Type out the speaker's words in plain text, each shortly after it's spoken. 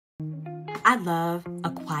I love a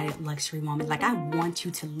quiet luxury moment. Like, I want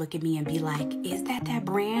you to look at me and be like, is that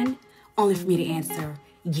brand? Only for me to answer,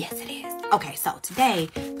 yes, it is. Okay, so today,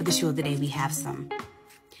 for the shoe of the day, we have some.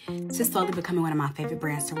 This is slowly becoming one of my favorite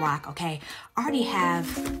brands to rock, okay? I already have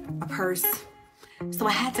a purse, so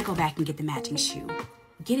I had to go back and get the matching shoe.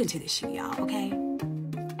 Get into this shoe, y'all, okay?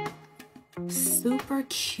 Super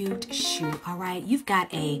cute shoe, all right? You've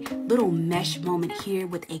got a little mesh moment here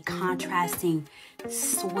with a contrasting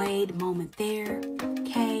suede moment there,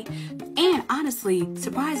 okay? And honestly,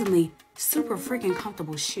 surprisingly, super freaking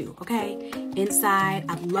comfortable shoe, okay? Inside,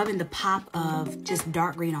 I'm loving the pop of just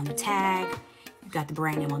dark green on the tag. You've got the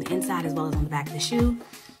brand name on the inside as well as on the back of the shoe.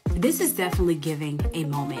 This is definitely giving a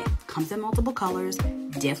moment. Comes in multiple colors.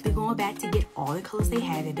 Definitely going back to get all the colors they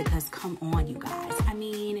have it because come on, you guys. I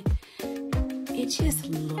mean, it just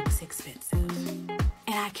looks expensive. And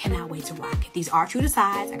I cannot wait to rock it. These are true to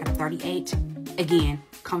size. I got a 38. Again,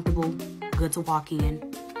 comfortable, good to walk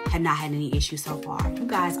in. Have not had any issues so far. You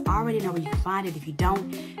guys already know where you can find it. If you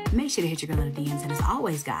don't, make sure to hit your girl in the DMs. And as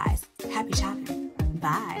always, guys, happy shopping.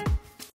 Bye.